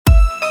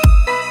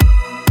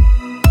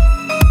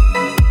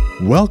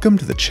Welcome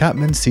to the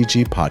Chapman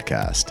CG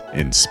Podcast,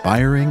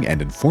 inspiring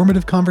and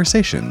informative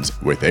conversations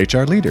with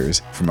HR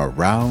leaders from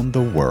around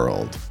the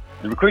world.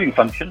 The recruiting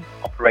function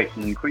operates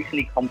in an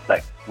increasingly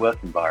complex work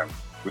environment.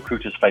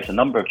 Recruiters face a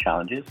number of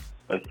challenges,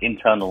 both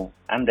internal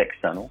and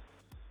external,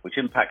 which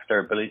impacts their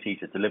ability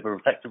to deliver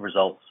effective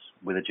results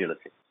with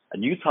agility. A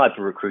new type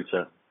of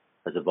recruiter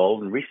has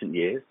evolved in recent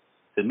years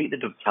to meet the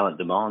talent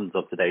demands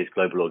of today's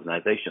global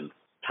organizations.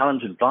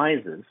 Talent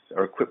advisors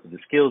are equipped with the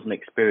skills and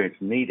experience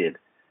needed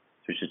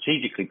to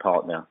strategically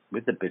partner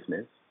with the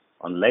business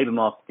on labor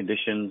market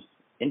conditions,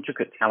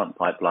 intricate talent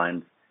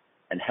pipelines,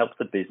 and help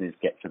the business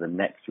get to the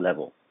next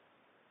level.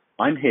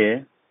 I'm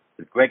here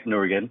with Greg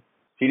Nurigan,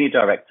 Senior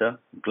Director,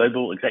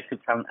 Global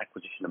Executive Talent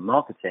Acquisition and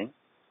Marketing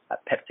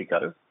at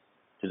PepsiCo,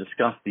 to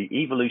discuss the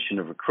evolution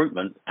of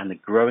recruitment and the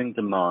growing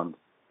demand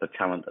for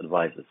talent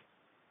advisors.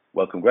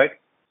 Welcome, Greg.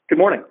 Good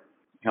morning.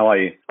 How are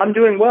you? I'm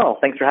doing well.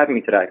 Thanks for having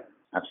me today.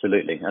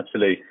 Absolutely.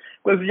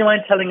 Well, would you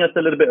mind telling us a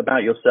little bit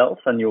about yourself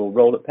and your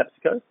role at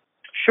PepsiCo?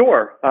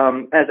 Sure.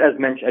 As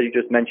you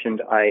just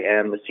mentioned, I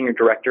am the Senior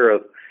Director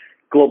of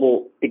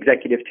Global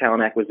Executive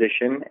Talent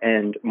Acquisition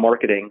and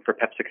Marketing for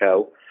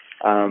PepsiCo.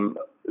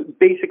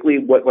 Basically,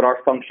 what our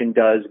function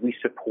does, we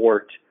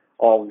support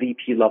all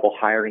VP level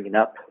hiring and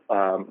up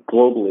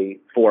globally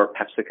for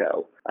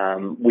PepsiCo.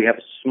 We have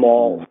a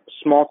small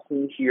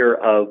team here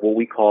of what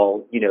we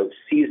call,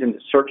 seasoned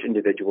search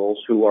individuals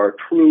who are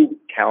true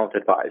talent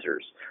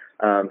advisors,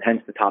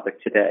 hence the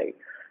topic today.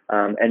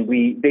 And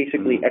we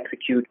basically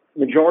execute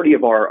majority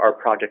of our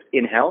projects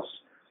in-house,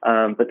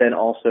 but then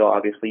also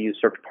obviously use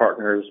search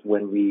partners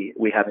when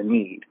we have a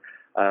need.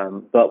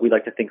 But we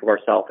like to think of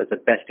ourselves as a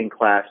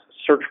best-in-class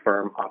search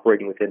firm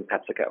operating within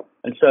PepsiCo.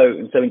 And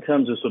so in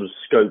terms of sort of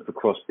scope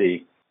across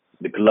the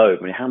globe,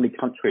 I mean, how many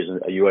countries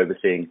are you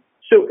overseeing?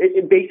 So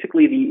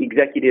basically the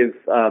executive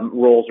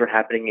roles are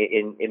happening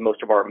in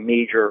most of our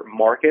major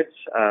markets.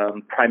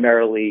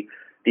 Primarily,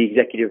 the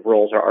executive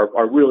roles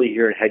are really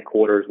here at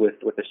headquarters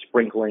with a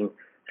sprinkling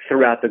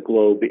throughout the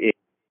globe in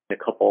a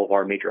couple of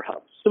our major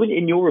hubs. So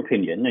in your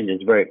opinion, and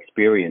as a very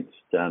experienced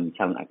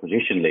talent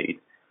acquisition lead,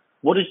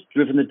 what has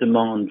driven the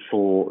demand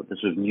for the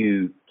sort of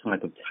new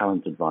type of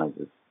talent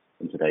advisors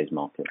in today's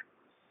market?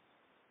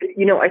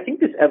 I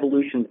think this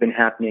evolution's been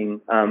happening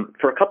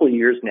for a couple of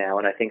years now,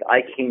 and I think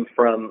I came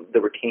from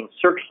the retained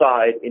search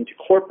side into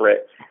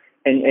corporate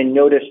and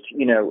noticed,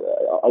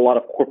 a lot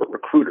of corporate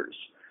recruiters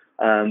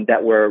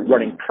that were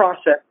running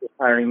process with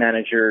hiring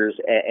managers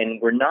and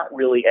were not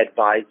really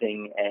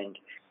advising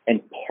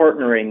and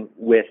partnering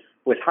with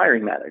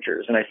hiring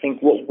managers. And I think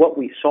what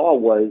we saw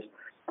was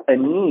a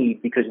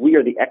need, because we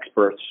are the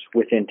experts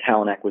within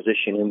talent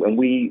acquisition, and when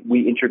we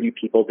interview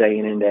people day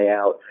in and day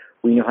out,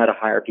 we know how to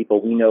hire people.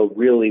 We know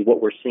really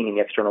what we're seeing in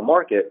the external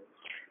market.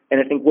 And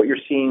I think what you're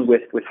seeing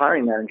with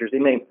hiring managers, they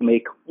may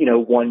make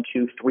 1,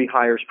 2, 3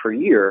 hires per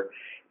year,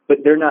 but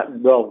they're not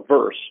well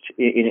versed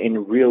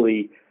in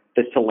really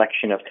the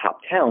selection of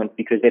top talent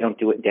because they don't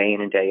do it day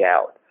in and day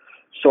out.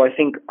 So I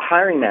think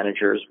hiring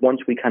managers,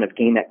 once we kind of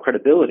gain that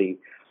credibility,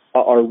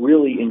 are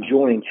really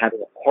enjoying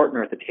having a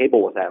partner at the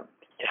table with them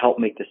to help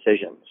make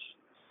decisions.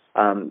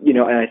 And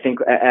I think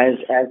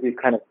as we've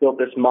kind of built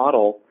this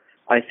model,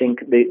 I think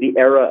the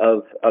era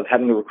of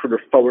having a recruiter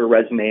forward a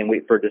resume and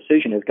wait for a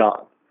decision is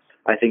gone.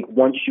 I think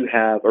once you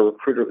have a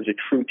recruiter who's a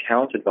true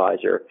talent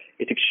advisor,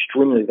 it's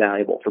extremely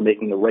valuable for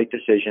making the right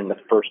decision the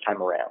first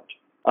time around.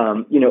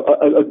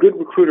 A good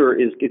recruiter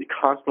is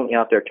constantly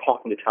out there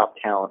talking to top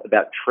talent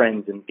about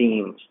trends and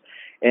themes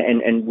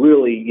and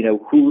really,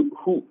 who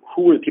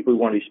are the people we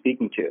want to be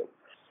speaking to.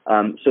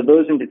 So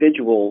those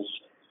individuals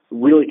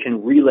really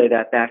can relay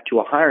that back to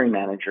a hiring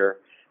manager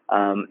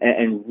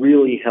and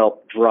really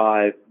help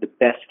drive the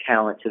best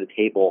talent to the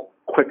table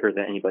quicker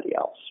than anybody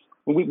else.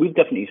 Well, we've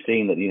definitely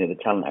seen that, the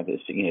talent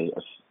acquisition,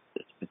 a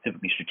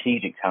specifically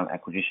strategic talent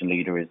acquisition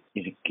leader is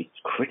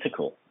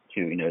critical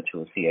to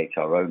a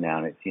CHRO now,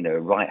 and it's, a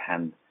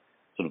right-hand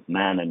sort of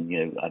man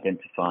and,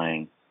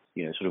 identifying,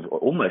 sort of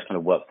almost kind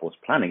of workforce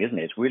planning, isn't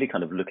it? It's really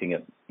kind of looking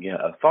at,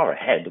 far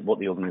ahead of what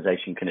the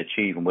organization can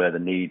achieve and where the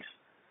needs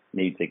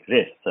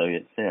exist. So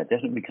it's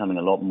definitely becoming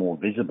a lot more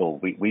visible.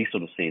 We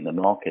sort of see in the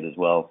market as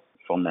well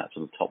from that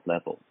sort of top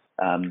level.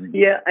 And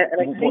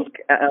I think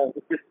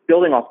just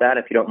building off that,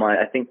 if you don't mind,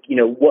 I think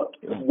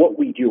what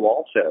we do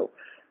also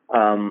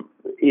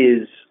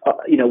is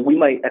we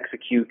might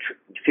execute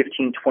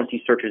 15,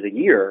 20 searches a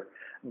year,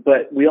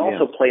 but we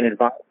also play an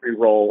advisory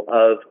role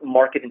of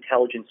market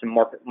intelligence and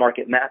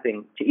market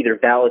mapping to either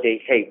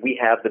validate, hey, we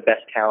have the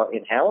best talent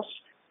in-house,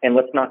 and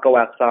let's not go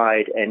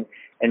outside and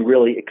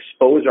really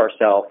expose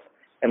ourselves,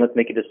 and let's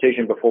make a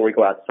decision before we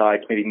go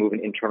outside to maybe move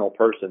an internal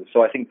person.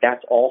 So I think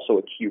that's also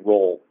a key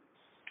role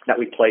that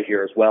we play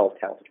here as well as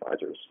talent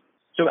advisors.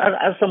 So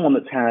as someone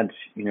that's had,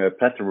 a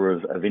plethora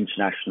of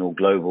international,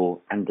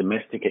 global, and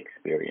domestic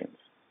experience,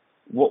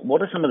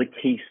 what are some of the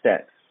key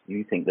steps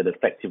you think that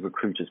effective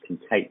recruiters can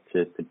take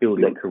to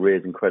build their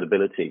careers and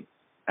credibility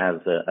as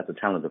a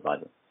talent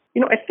advisor?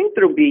 I think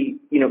there'll be,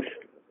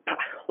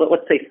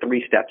 let's say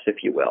 3 steps, if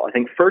you will. I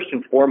think first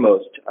and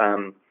foremost,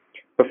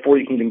 before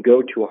you can even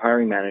go to a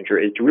hiring manager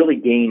is to really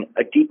gain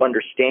a deep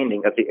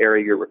understanding of the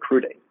area you're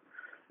recruiting.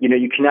 You know,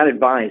 you cannot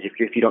advise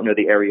if you don't know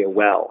the area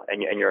well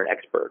and you're an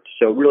expert.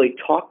 So really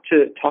talk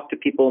to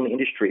people in the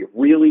industry.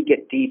 Really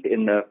get deep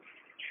in the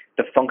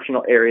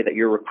functional area that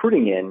you're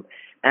recruiting in.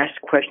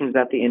 Ask questions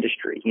about the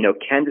industry. You know,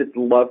 candidates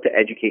love to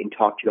educate and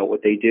talk to you about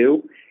what they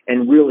do,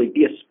 and really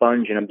be a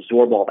sponge and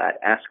absorb all that.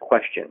 Ask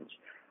questions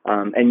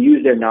and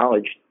use their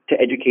knowledge to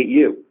educate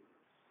you.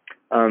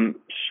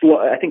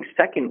 I think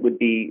second would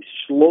be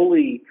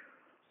slowly,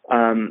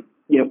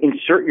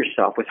 insert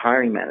yourself with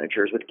hiring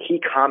managers with key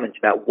comments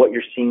about what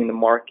you're seeing in the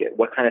market,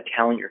 what kind of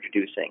talent you're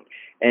introducing,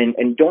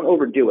 and don't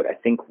overdo it. I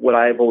think what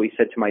I've always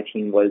said to my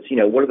team was,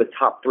 what are the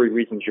top 3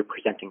 reasons you're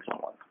presenting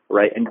someone,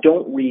 right? And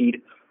don't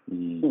read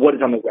what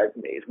is on the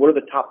resumes. What are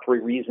the top 3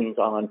 reasons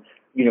on,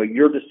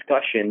 your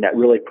discussion that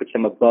really puts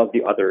them above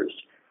the others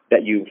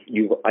that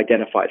you've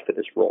identified for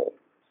this role?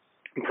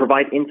 And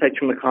provide insights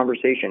from the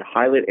conversation.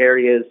 Highlight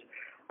areas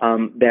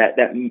that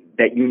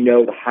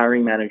the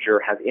hiring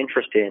manager has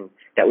interest in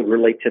that would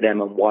relate to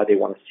them and why they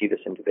want to see this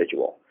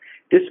individual.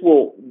 This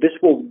will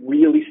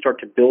really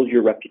start to build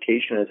your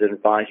reputation as an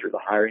advisor to the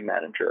hiring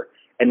manager,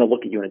 and they'll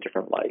look at you in a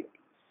different light.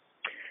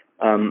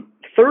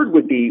 Third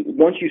would be,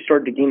 once you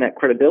start to gain that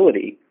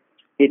credibility,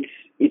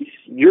 it's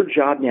your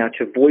job now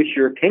to voice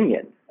your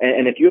opinion.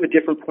 And if you have a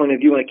different point of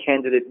view on a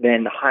candidate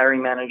than the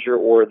hiring manager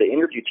or the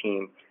interview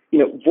team,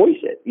 voice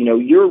it.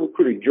 You're a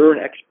recruiter, you're an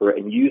expert,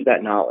 and use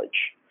that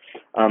knowledge.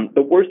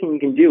 The worst thing you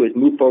can do is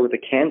move forward with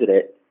a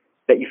candidate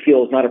that you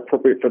feel is not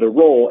appropriate for the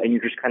role, and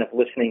you're just kind of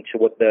listening to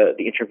what the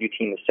interview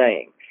team is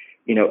saying.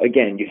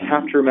 Again, you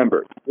have to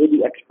remember, you're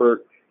the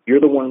expert, you're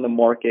the one in the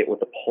market with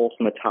the pulse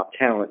on the top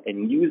talent,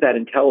 and use that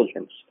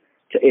intelligence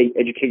to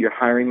educate your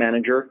hiring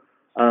manager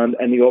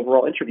and the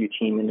overall interview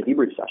team in the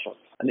debrief session.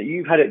 And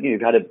you've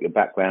had a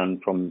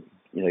background from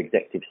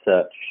executive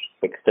search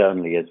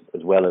externally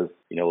as well as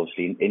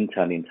obviously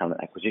internally in talent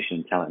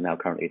acquisition, talent now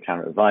currently a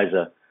talent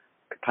advisor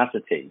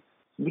capacity.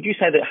 Would you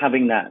say that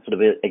having that sort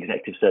of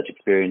executive search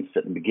experience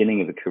at the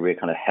beginning of a career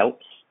kind of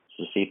helps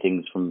to see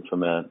things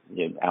from a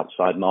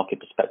outside market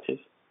perspective?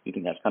 Do you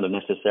think that's kind of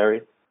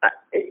necessary?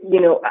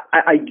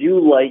 I do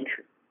like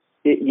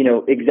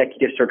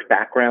executive search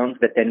backgrounds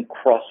that then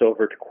cross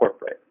over to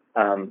corporate.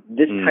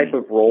 This type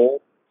of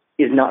role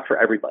is not for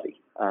everybody.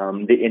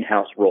 The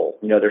in-house role.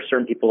 There's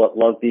certain people that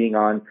love being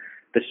on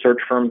the search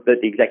firm, the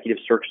executive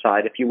search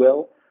side, if you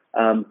will.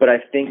 But I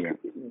think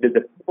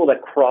the people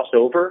that cross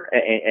over,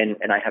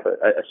 and I have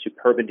a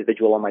superb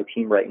individual on my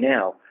team right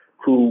now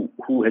who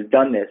has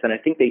done this, and I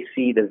think they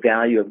see the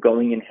value of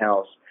going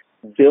in-house,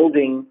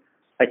 building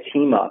a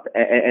team up.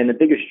 And the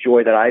biggest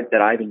joy that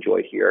I've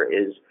enjoyed here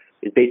is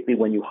basically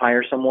when you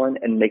hire someone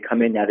and they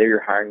come in, now they're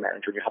your hiring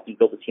manager, and you're helping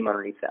build a team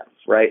underneath them,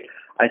 right?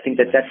 I think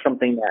that's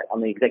something that on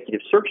the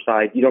executive search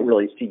side, you don't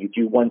really see. You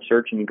do one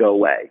search and you go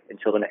away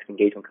until the next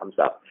engagement comes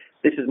up.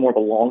 This is more of a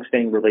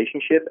long-standing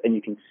relationship, and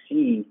you can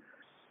see,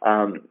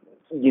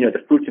 the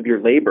fruits of your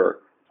labor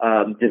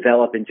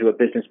develop into a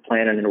business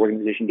plan and an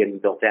organization getting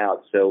built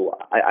out. So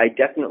I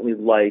definitely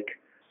like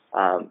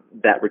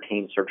that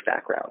retained search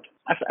background.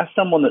 As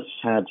someone that's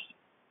had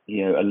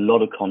a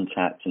lot of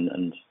contact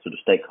and sort of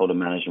stakeholder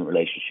management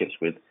relationships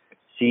with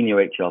senior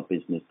HR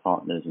business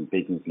partners and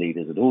business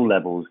leaders at all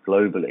levels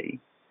globally,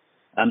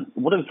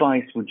 what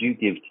advice would you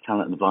give to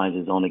talent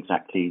advisors on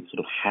exactly sort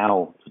of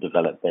how to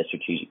develop their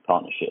strategic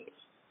partnerships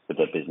with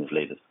their business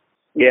leaders?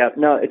 Yeah,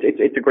 no,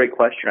 it's a great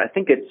question. I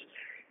think it's,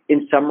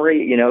 in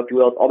summary, if you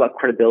will, it's all about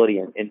credibility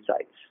and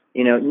insights.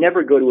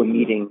 Never go to a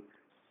meeting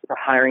with a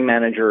hiring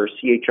manager or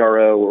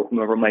CHRO or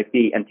whomever it might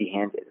be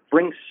empty-handed.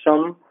 Bring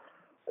some,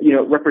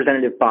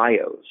 representative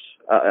bios,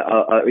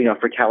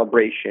 for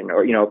calibration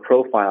or,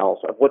 profiles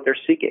of what they're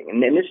seeking.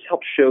 And this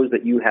helps shows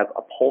that you have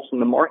a pulse in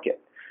the market,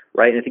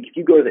 right? And I think if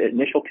you go to the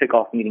initial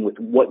kickoff meeting with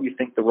what you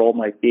think the role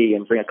might be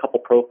and bring a couple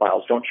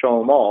profiles, don't show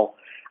them all,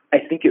 I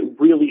think it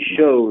really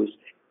shows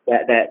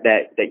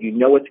that you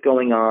know what's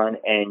going on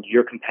and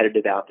you're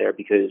competitive out there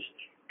because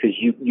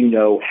you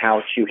know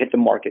how to hit the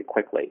market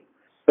quickly.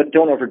 But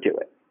don't overdo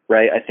it,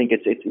 right? I think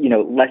it's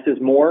less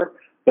is more,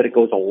 but it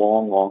goes a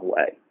long, long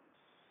way.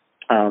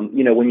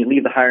 When you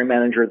leave the hiring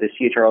manager of the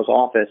CHRO's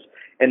office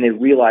and they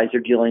realize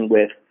they're dealing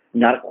with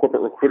not a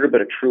corporate recruiter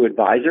but a true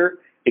advisor,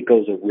 it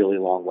goes a really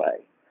long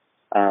way.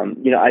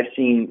 I've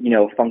seen,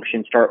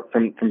 functions start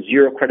from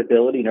zero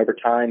credibility and over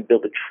time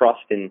build the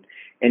trust and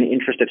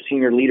interest of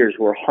senior leaders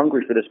who are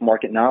hungry for this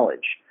market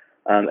knowledge.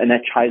 And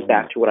that ties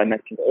back to what I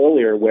mentioned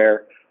earlier,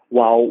 where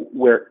while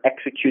we're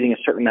executing a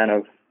certain amount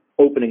of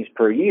openings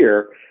per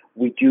year,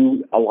 we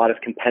do a lot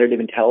of competitive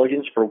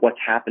intelligence for what's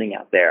happening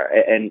out there.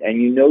 And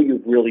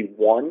you've really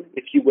won,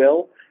 if you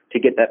will, to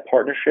get that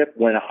partnership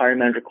when a hiring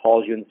manager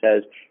calls you and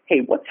says,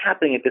 hey, what's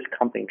happening at this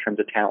company in terms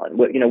of talent?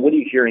 What are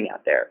you hearing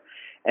out there?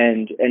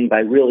 And by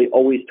really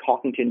always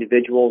talking to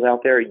individuals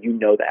out there,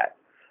 that.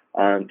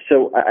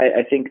 So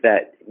I think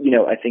that,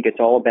 I think it's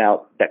all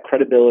about that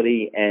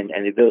credibility and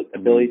the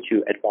ability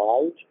to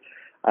advise.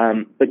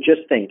 But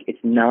just think,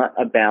 it's not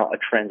about a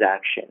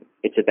transaction.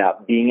 It's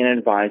about being an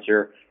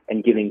advisor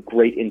and giving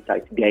great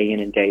insights day in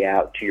and day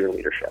out to your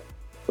leadership.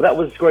 Well, that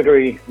was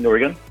Gregory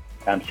Norrigan,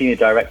 Senior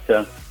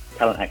Director,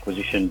 Talent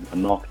Acquisition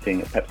and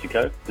Marketing at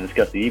PepsiCo, to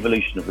discuss the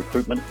evolution of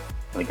recruitment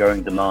and the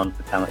growing demand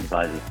for talent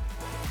advisors.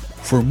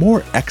 For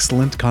more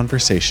excellent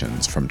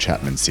conversations from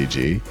Chapman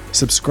CG,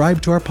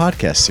 subscribe to our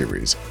podcast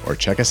series or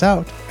check us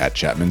out at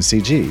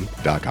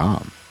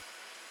chapmancg.com.